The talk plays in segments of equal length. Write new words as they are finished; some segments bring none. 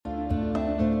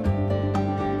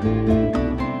The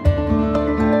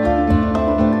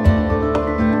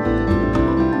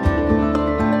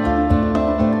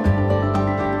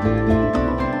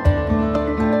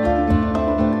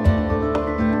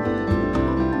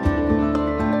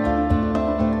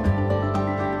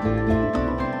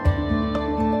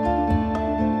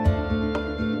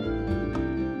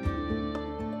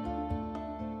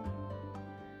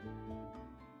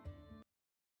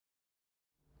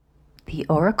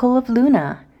Oracle of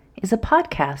Luna is a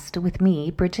podcast with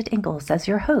me, Bridget Engels, as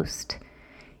your host.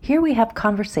 Here we have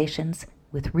conversations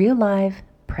with real live,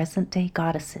 present-day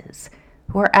goddesses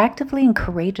who are actively and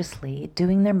courageously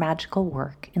doing their magical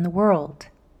work in the world.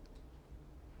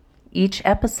 Each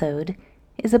episode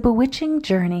is a bewitching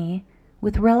journey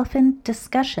with relevant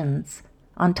discussions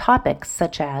on topics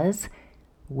such as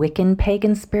Wiccan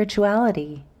pagan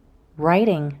spirituality,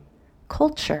 writing,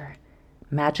 culture,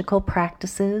 magical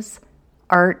practices,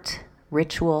 art,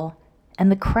 ritual,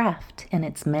 and the craft in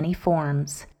its many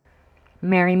forms.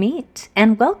 Merry meet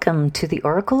and welcome to the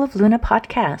Oracle of Luna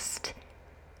podcast.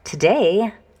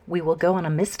 Today, we will go on a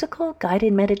mystical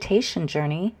guided meditation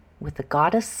journey with the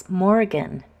goddess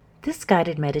Morrigan. This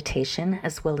guided meditation,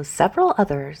 as well as several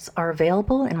others, are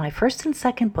available in my first and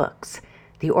second books,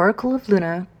 The Oracle of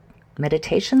Luna,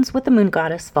 Meditations with the Moon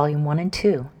Goddess, Volume 1 and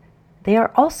 2. They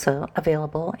are also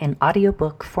available in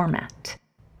audiobook format.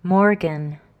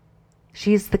 Morrigan.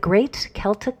 She is the great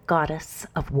Celtic goddess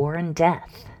of war and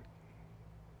death.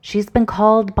 She's been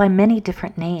called by many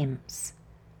different names: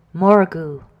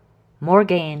 Morrigu,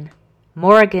 Morgaine,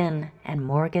 Morrigan, and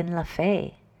Morgan Le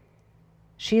Fay.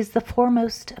 She is the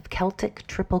foremost of Celtic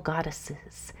triple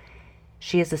goddesses.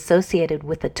 She is associated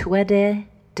with the Tuatha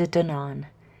de Danann,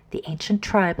 the ancient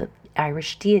tribe of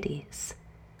Irish deities.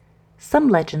 Some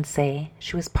legends say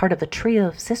she was part of a trio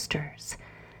of sisters,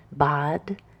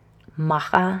 Bad,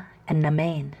 Macha, and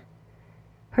Namain.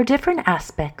 Her different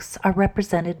aspects are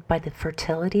represented by the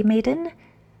fertility maiden,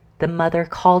 the mother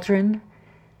cauldron,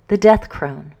 the death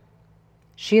crone.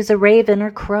 She is a raven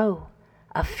or crow,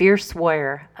 a fierce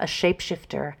warrior, a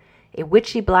shapeshifter, a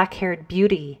witchy black-haired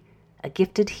beauty, a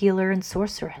gifted healer and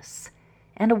sorceress,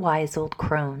 and a wise old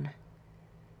crone.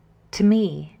 To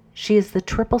me, she is the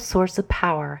triple source of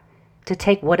power to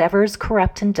take whatever is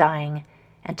corrupt and dying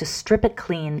and to strip it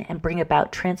clean and bring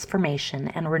about transformation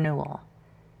and renewal.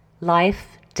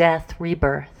 Life, death,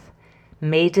 rebirth,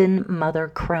 maiden, mother,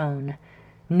 crone,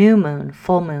 new moon,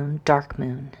 full moon, dark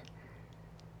moon.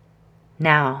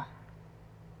 Now,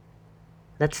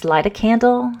 let's light a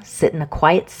candle, sit in a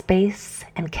quiet space,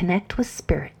 and connect with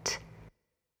spirit.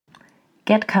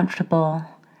 Get comfortable,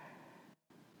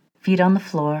 feet on the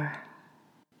floor,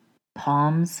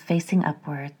 palms facing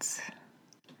upwards.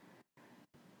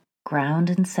 Ground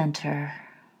and center,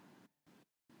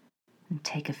 and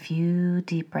take a few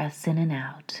deep breaths in and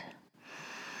out.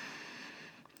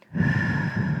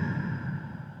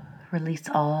 Release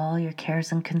all your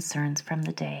cares and concerns from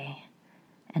the day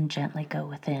and gently go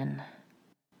within.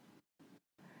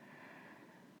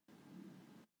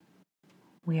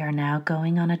 We are now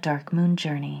going on a dark moon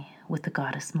journey with the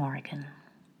goddess Morrigan.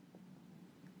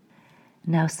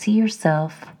 Now see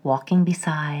yourself walking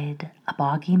beside a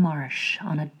boggy marsh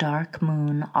on a dark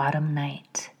moon autumn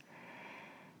night.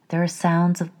 There are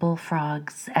sounds of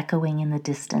bullfrogs echoing in the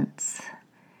distance.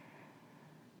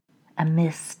 A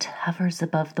mist hovers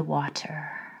above the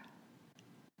water.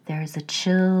 There is a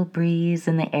chill breeze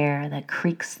in the air that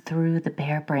creaks through the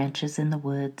bare branches in the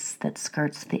woods that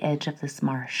skirts the edge of this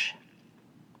marsh.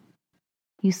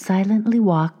 You silently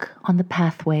walk on the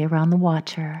pathway around the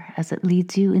water as it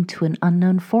leads you into an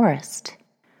unknown forest.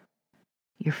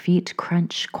 Your feet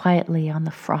crunch quietly on the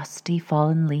frosty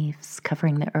fallen leaves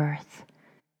covering the earth.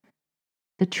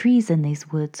 The trees in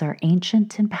these woods are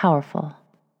ancient and powerful,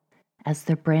 as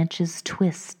their branches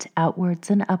twist outwards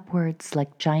and upwards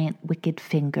like giant wicked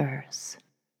fingers.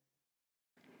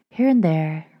 Here and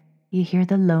there, you hear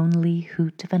the lonely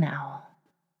hoot of an owl.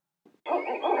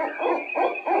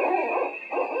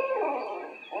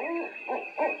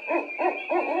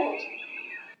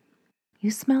 You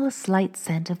smell a slight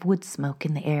scent of wood smoke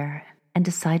in the air and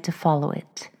decide to follow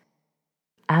it.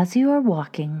 As you are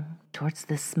walking towards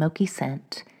this smoky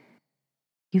scent,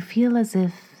 you feel as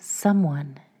if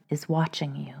someone is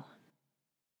watching you.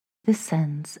 This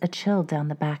sends a chill down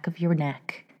the back of your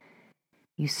neck.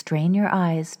 You strain your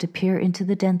eyes to peer into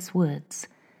the dense woods,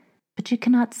 but you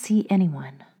cannot see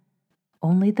anyone,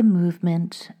 only the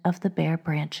movement of the bare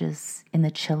branches in the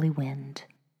chilly wind.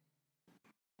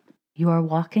 You are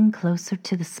walking closer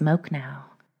to the smoke now.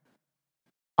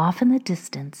 Off in the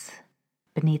distance,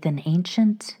 beneath an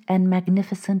ancient and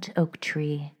magnificent oak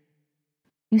tree,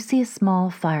 You see a small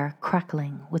fire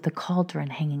crackling with a cauldron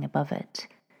hanging above it.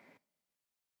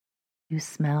 You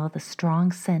smell the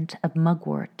strong scent of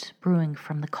mugwort brewing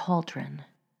from the cauldron.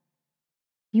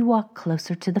 You walk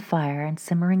closer to the fire and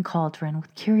simmering cauldron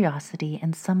with curiosity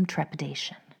and some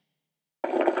trepidation.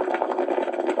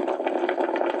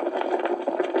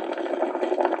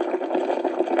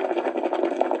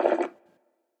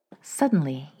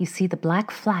 Suddenly, you see the black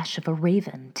flash of a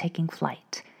raven taking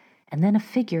flight, and then a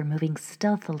figure moving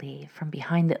stealthily from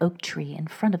behind the oak tree in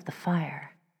front of the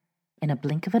fire. In a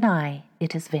blink of an eye,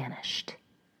 it has vanished.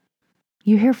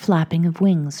 You hear flapping of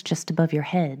wings just above your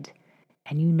head,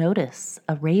 and you notice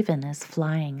a raven is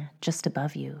flying just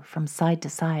above you from side to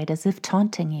side as if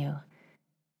taunting you.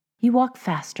 You walk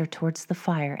faster towards the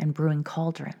fire and brewing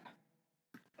cauldron.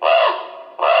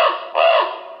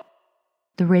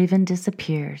 The raven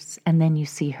disappears, and then you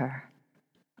see her.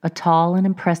 A tall and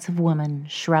impressive woman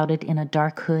shrouded in a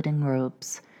dark hood and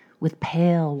robes, with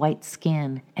pale white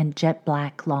skin and jet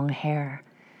black long hair.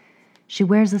 She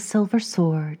wears a silver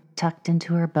sword tucked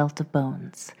into her belt of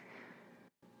bones.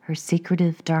 Her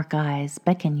secretive dark eyes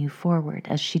beckon you forward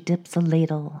as she dips a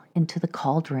ladle into the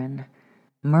cauldron,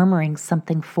 murmuring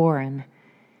something foreign,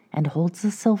 and holds a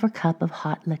silver cup of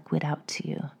hot liquid out to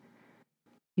you.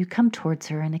 You come towards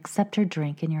her and accept her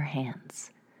drink in your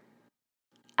hands.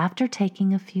 After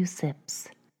taking a few sips,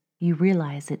 you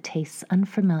realize it tastes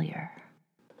unfamiliar.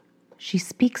 She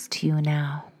speaks to you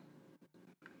now.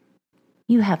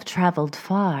 You have traveled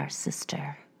far,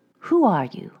 sister. Who are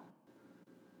you?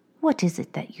 What is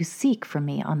it that you seek from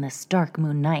me on this dark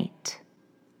moon night?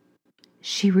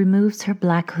 She removes her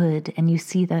black hood, and you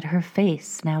see that her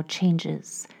face now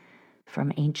changes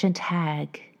from ancient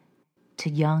hag to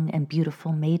young and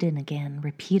beautiful maiden again,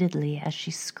 repeatedly as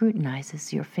she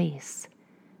scrutinizes your face.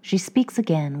 She speaks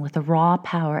again with a raw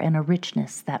power and a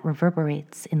richness that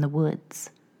reverberates in the woods.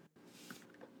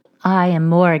 I am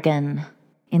Morrigan.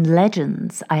 In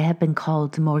legends, I have been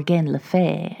called Morgan le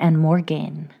Fay and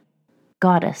Morrigan,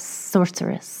 goddess,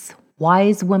 sorceress,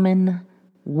 wise woman,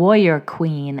 warrior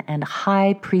queen, and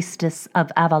high priestess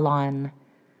of Avalon.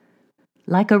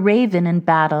 Like a raven in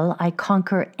battle, I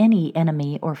conquer any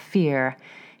enemy or fear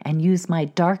and use my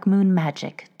dark moon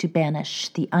magic to banish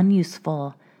the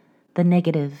unuseful, the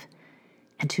negative,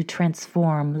 and to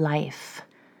transform life.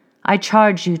 I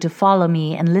charge you to follow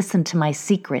me and listen to my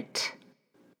secret.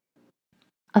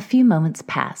 A few moments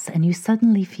pass, and you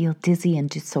suddenly feel dizzy and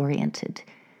disoriented.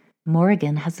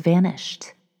 Morrigan has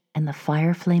vanished, and the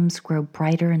fire flames grow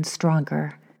brighter and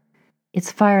stronger.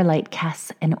 Its firelight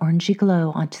casts an orangey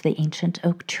glow onto the ancient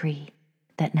oak tree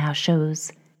that now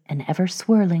shows an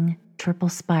ever-swirling triple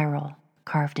spiral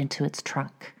carved into its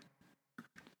trunk.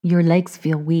 Your legs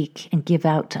feel weak and give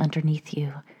out underneath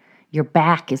you. Your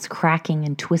back is cracking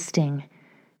and twisting.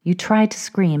 You try to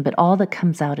scream, but all that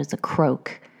comes out is a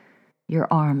croak. Your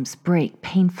arms break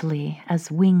painfully as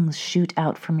wings shoot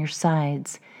out from your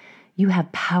sides. You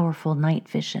have powerful night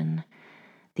vision.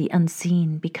 The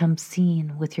unseen becomes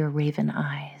seen with your raven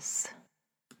eyes.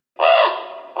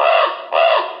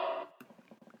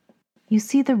 You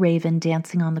see the raven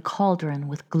dancing on the cauldron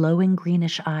with glowing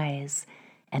greenish eyes,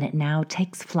 and it now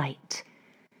takes flight.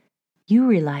 You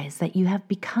realize that you have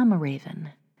become a raven,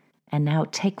 and now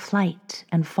take flight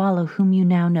and follow whom you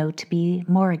now know to be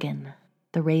Morrigan,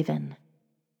 the raven.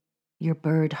 Your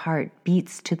bird heart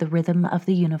beats to the rhythm of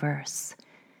the universe.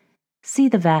 See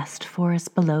the vast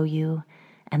forest below you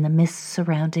and the mists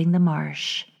surrounding the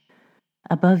marsh.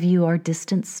 Above you are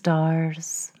distant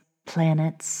stars,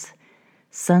 planets,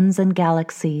 suns and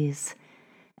galaxies,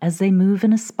 as they move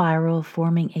in a spiral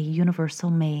forming a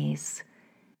universal maze.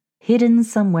 Hidden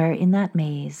somewhere in that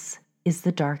maze is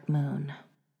the dark moon.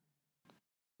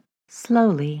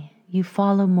 Slowly, you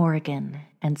follow Morrigan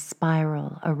and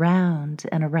spiral around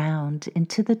and around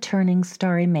into the turning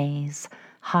starry maze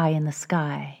high in the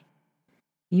sky.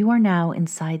 You are now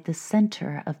inside the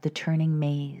center of the turning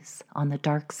maze on the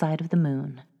dark side of the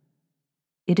moon.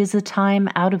 It is a time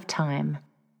out of time,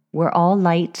 where all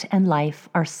light and life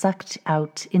are sucked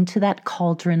out into that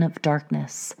cauldron of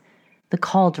darkness, the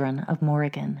cauldron of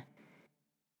Morrigan.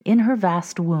 In her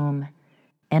vast womb,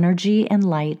 energy and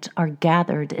light are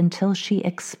gathered until she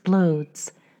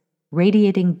explodes,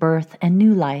 radiating birth and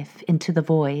new life into the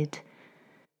void.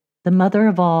 The mother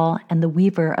of all and the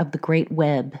weaver of the great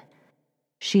web,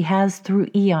 she has through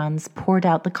eons poured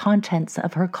out the contents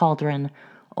of her cauldron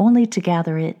only to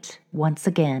gather it once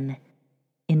again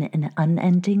in an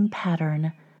unending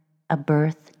pattern of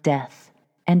birth, death,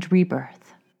 and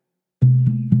rebirth.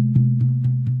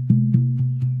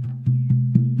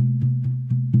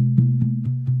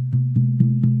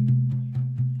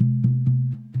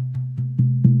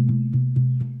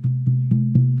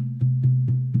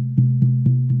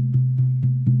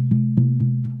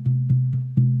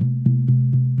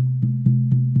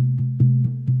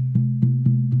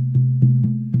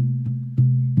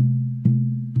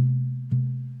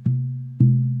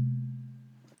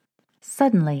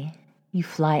 Suddenly, you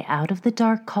fly out of the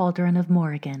dark cauldron of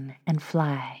Morrigan and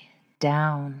fly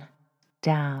down,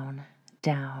 down,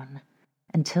 down,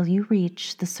 until you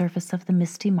reach the surface of the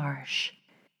misty marsh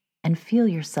and feel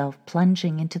yourself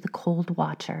plunging into the cold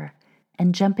water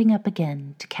and jumping up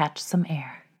again to catch some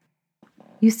air.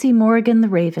 You see Morrigan the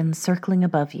raven circling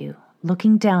above you,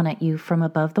 looking down at you from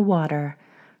above the water.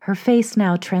 Her face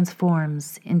now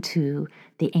transforms into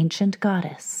the ancient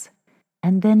goddess,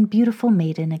 and then beautiful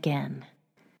maiden again.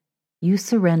 You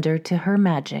surrender to her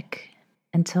magic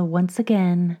until once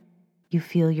again you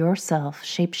feel yourself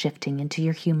shape-shifting into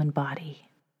your human body.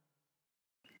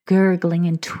 Gurgling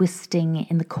and twisting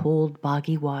in the cold,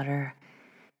 boggy water,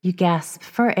 you gasp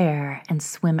for air and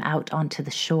swim out onto the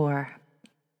shore,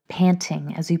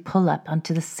 panting as you pull up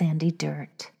onto the sandy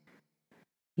dirt.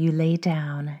 You lay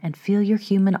down and feel your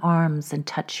human arms and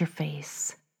touch your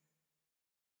face.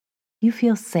 You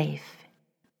feel safe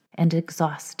and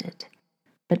exhausted,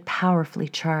 but powerfully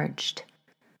charged.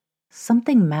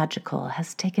 Something magical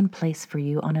has taken place for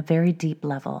you on a very deep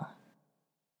level.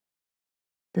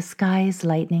 The sky is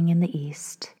lightening in the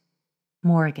east.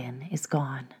 Morrigan is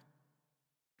gone.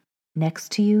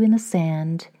 Next to you in the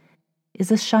sand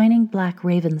is a shining black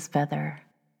raven's feather,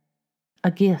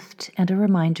 a gift and a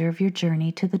reminder of your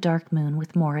journey to the dark moon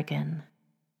with Morrigan.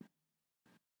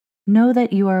 Know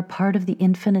that you are a part of the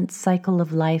infinite cycle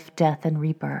of life, death, and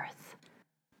rebirth.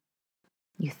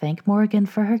 You thank Morrigan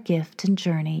for her gift and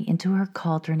journey into her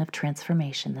cauldron of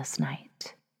transformation this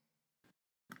night.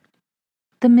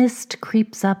 The mist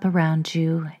creeps up around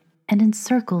you and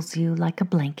encircles you like a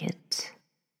blanket.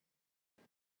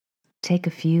 Take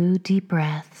a few deep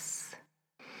breaths.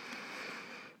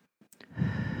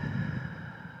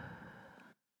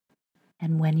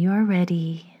 And when you are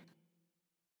ready,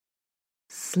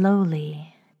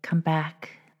 slowly come back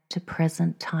to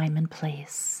present time and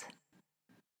place.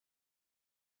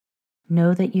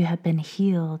 Know that you have been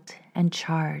healed and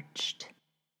charged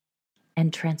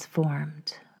and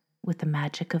transformed with the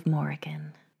magic of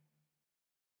Morrigan.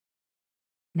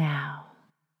 Now,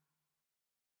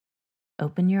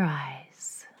 open your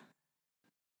eyes.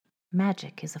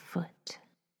 Magic is afoot.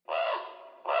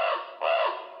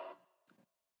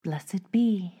 Blessed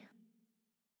be.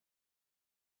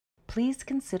 Please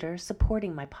consider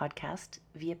supporting my podcast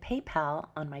via PayPal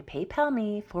on my PayPal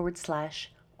me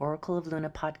 /Oracle of Luna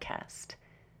podcast.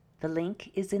 The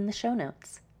link is in the show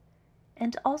notes.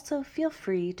 And also feel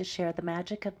free to share the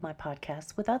magic of my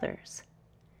podcast with others.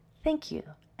 Thank you,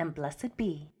 and blessed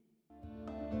be.